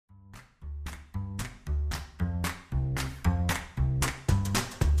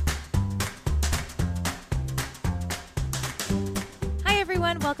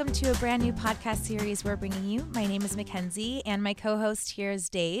everyone. Welcome to a brand new podcast series we're bringing you. My name is Mackenzie, and my co-host here is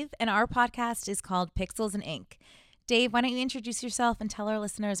Dave, and our podcast is called Pixels and Ink. Dave, why don't you introduce yourself and tell our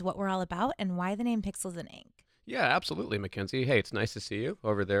listeners what we're all about and why the name Pixels and Ink? Yeah, absolutely, Mackenzie. Hey, it's nice to see you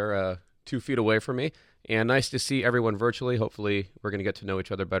over there 2 feet away from me, and nice to see everyone virtually. Hopefully, we're going to get to know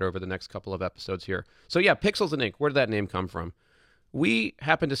each other better over the next couple of episodes here. So yeah, Pixels and Ink, where did that name come from? We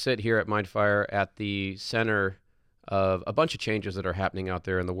happen to sit here at Mindfire at the center of a bunch of changes that are happening out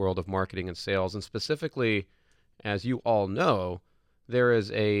there in the world of marketing and sales, and specifically, as you all know, there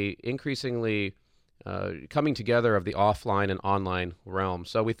is a increasingly coming together of the offline and online realm.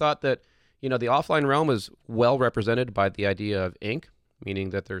 So we thought that, the offline realm is well represented by the idea of ink, meaning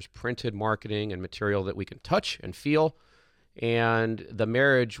that there's printed marketing and material that we can touch and feel. And the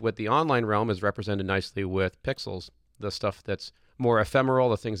marriage with the online realm is represented nicely with pixels, the stuff that's more ephemeral,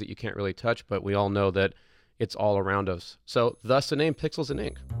 the things that you can't really touch, but we all know that it's all around us. So thus the name Pixels and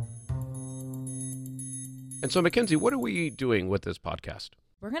Ink. And so, Mackenzie, what are we doing with this podcast?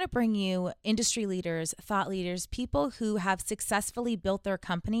 We're going to bring you industry leaders, thought leaders, people who have successfully built their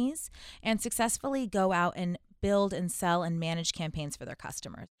companies and successfully go out and build and sell and manage campaigns for their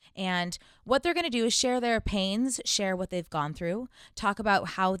customers. And what they're going to do is share their pains, share what they've gone through, talk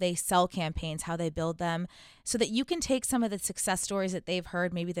about how they sell campaigns, how they build them, so that you can take some of the success stories that they've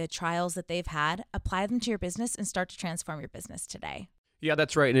heard, maybe the trials that they've had, apply them to your business and start to transform your business today. Yeah,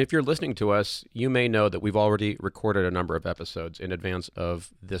 that's right. And if you're listening to us, you may know that we've already recorded a number of episodes in advance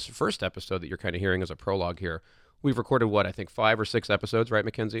of this first episode that you're kind of hearing as a prologue here. We've recorded, 5 or 6 episodes, right,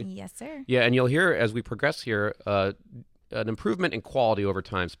 Mackenzie? Yes, sir. Yeah, and you'll hear as we progress here an improvement in quality over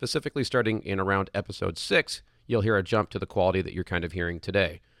time, specifically starting in around episode 6, you'll hear a jump to the quality that you're kind of hearing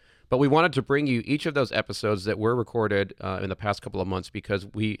today. But we wanted to bring you each of those episodes that were recorded in the past couple of months because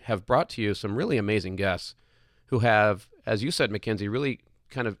we have brought to you some really amazing guests who have, as you said, Mackenzie, really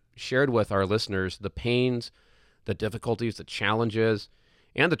kind of shared with our listeners the pains, the difficulties, the challenges,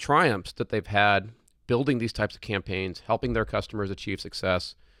 and the triumphs that they've had building these types of campaigns, helping their customers achieve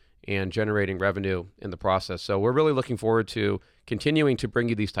success, and generating revenue in the process. So we're really looking forward to continuing to bring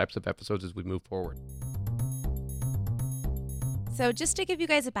you these types of episodes as we move forward. So just to give you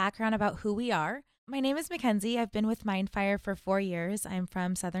guys a background about who we are, my name is Mackenzie. I've been with Mindfire for 4 years. I'm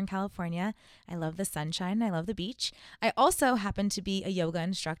from Southern California. I love the sunshine. I love the beach. I also happen to be a yoga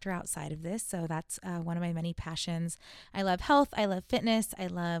instructor outside of this, so that's one of my many passions. I love health. I love fitness. I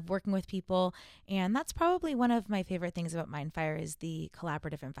love working with people, and that's probably one of my favorite things about Mindfire is the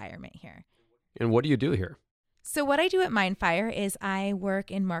collaborative environment here. And what do you do here? So what I do at Mindfire is I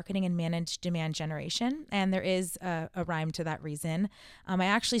work in marketing and manage demand generation, and there is a rhyme to that reason. I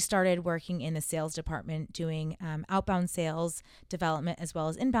actually started working in the sales department doing outbound sales development as well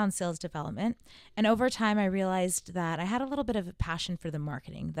as inbound sales development. And over time, I realized that I had a little bit of a passion for the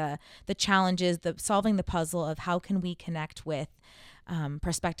marketing, the challenges, the solving the puzzle of how can we connect with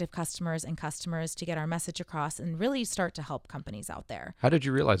prospective customers and customers to get our message across and really start to help companies out there. How did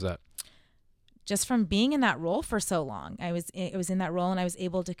you realize that? Just from being in that role for so long. I was in that role and I was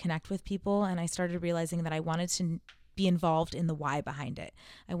able to connect with people, and I started realizing that I wanted to be involved in the why behind it.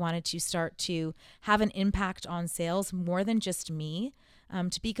 I wanted to start to have an impact on sales more than just me.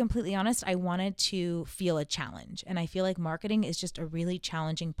 To be completely honest, I wanted to feel a challenge, and I feel like marketing is just a really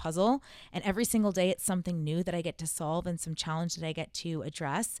challenging puzzle, and every single day it's something new that I get to solve and some challenge that I get to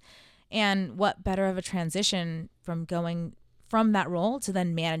address. And what better of a transition from going from that role to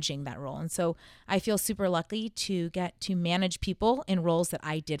then managing that role. And so I feel super lucky to get to manage people in roles that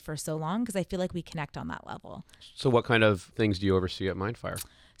I did for so long because I feel like we connect on that level. So what kind of things do you oversee at Mindfire?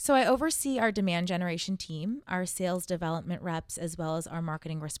 So I oversee our demand generation team, our sales development reps, as well as our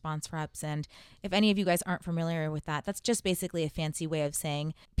marketing response reps. And if any of you guys aren't familiar with that, that's just basically a fancy way of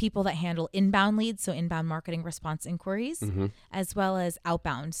saying people that handle inbound leads, so inbound marketing response inquiries, as well as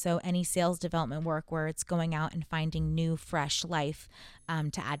outbound, so any sales development work where it's going out and finding new, fresh life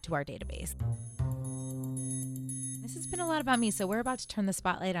to add to our database. This has been a lot about me, so we're about to turn the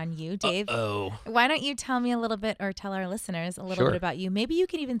spotlight on you, Dave. Why don't you tell me a little bit, or tell our listeners a little bit about you? Maybe you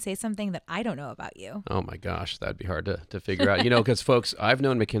can even say something that I don't know about you. Oh my gosh, that'd be hard to figure out. Because folks, I've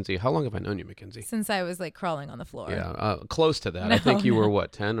known Mackenzie. How long have I known you, Mackenzie? Since I was crawling on the floor. Yeah, close to that. No, I think you were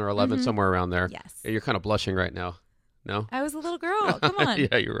 10 or 11, somewhere around there. Yes. You're kind of blushing right now. No? I was a little girl. Come on.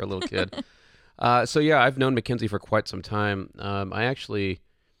 Yeah, you were a little kid. I've known Mackenzie for quite some time. I actually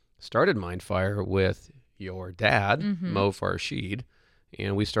started Mindfire with your dad, Mo Farshid,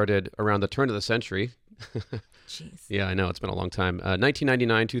 and we started around the turn of the century. Jeez. Yeah, I know. It's been a long time.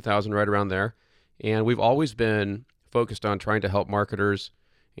 1999, 2000, right around there. And we've always been focused on trying to help marketers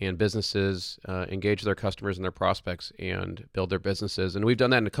and businesses engage their customers and their prospects and build their businesses. And we've done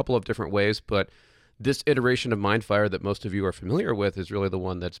that in a couple of different ways, but this iteration of Mindfire that most of you are familiar with is really the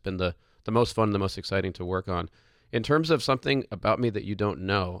one that's been the most fun, the most exciting to work on. In terms of something about me that you don't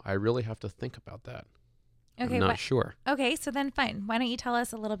know, I really have to think about that. Okay, I'm not sure. Okay, so then fine. Why don't you tell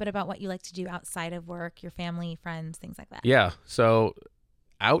us a little bit about what you like to do outside of work, your family, friends, things like that? Yeah, so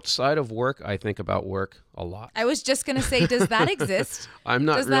outside of work, I think about work a lot. I was just going to say, does that exist? I'm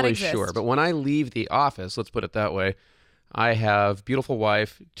not really sure, but when I leave the office, let's put it that way, I have beautiful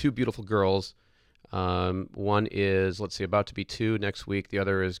wife, 2 beautiful girls. One is, let's see, about to be 2 next week. The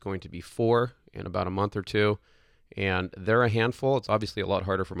other is going to be 4 in about a month or 2. And they're a handful. It's obviously a lot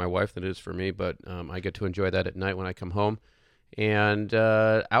harder for my wife than it is for me, but I get to enjoy that at night when I come home. And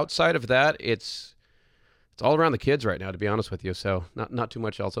outside of that, it's all around the kids right now, to be honest with you. So not too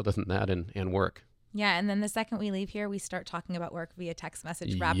much else other than that and work. Yeah, and then the second we leave here, we start talking about work via text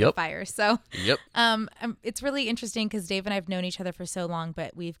message, rapid fire. So it's really interesting because Dave and I have known each other for so long,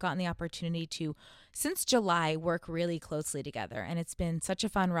 but we've gotten the opportunity to, since July, work really closely together. And it's been such a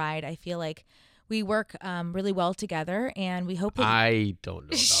fun ride. I feel like we work really well together, and we hope that I don't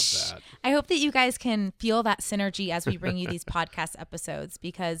know about that. I hope that you guys can feel that synergy as we bring you these podcast episodes,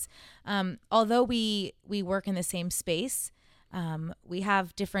 because although we work in the same space, we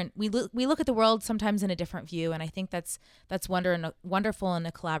have different. We look at the world sometimes in a different view, and I think that's wonderful in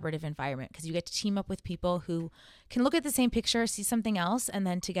a collaborative environment, because you get to team up with people who can look at the same picture, see something else, and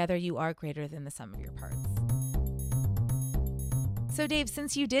then together you are greater than the sum of your parts. So Dave,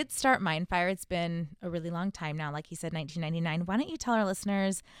 since you did start Mindfire, it's been a really long time now, like you said, 1999. Why don't you tell our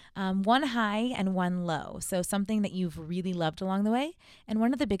listeners one high and one low? So something that you've really loved along the way, and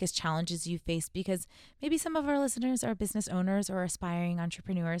one of the biggest challenges you faced, because maybe some of our listeners are business owners or aspiring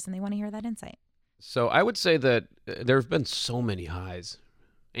entrepreneurs, and they want to hear that insight. So I would say that there have been so many highs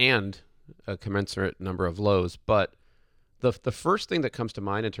and a commensurate number of lows, but the first thing that comes to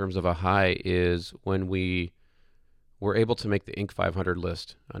mind in terms of a high is when we were able to make the Inc. 500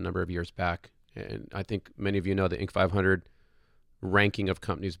 list a number of years back. And I think many of you know the Inc. 500 ranking of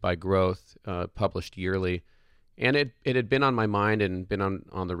companies by growth, published yearly. And it had been on my mind and been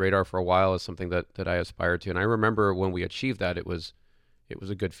on the radar for a while as something that I aspired to. And I remember when we achieved that, it was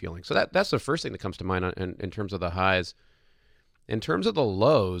a good feeling. So that's the first thing that comes to mind in terms of the highs. In terms of the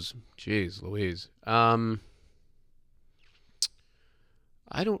lows, geez Louise,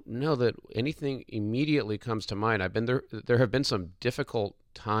 I don't know that anything immediately comes to mind. I've been there. There have been some difficult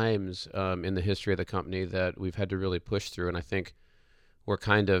times in the history of the company that we've had to really push through, and I think we're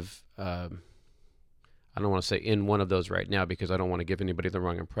kind of, I don't want to say in one of those right now because I don't want to give anybody the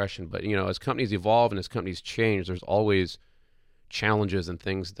wrong impression. But as companies evolve and as companies change, there's always challenges and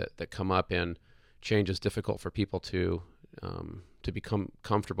things that come up, and change is difficult for people to become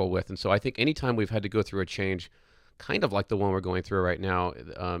comfortable with. And so I think anytime we've had to go through a change, kind of like the one we're going through right now,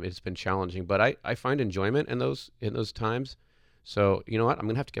 it's been challenging, but I find enjoyment in those times. So you know what, I'm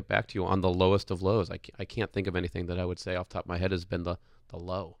gonna have to get back to you on the lowest of lows. I can't think of anything that I would say off the top of my head has been the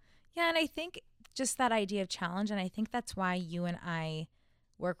low. Yeah, and I think just that idea of challenge, and I think that's why you and I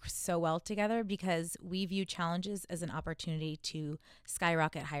work so well together, because we view challenges as an opportunity to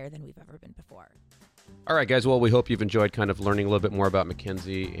skyrocket higher than we've ever been before. All right, guys. Well, we hope you've enjoyed kind of learning a little bit more about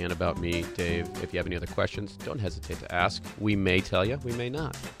Mackenzie and about me, Dave. If you have any other questions, don't hesitate to ask. We may tell you, we may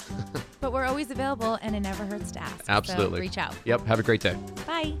not. But we're always available, and it never hurts to ask. Absolutely. So reach out. Yep. Have a great day.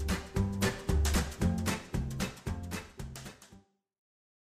 Bye.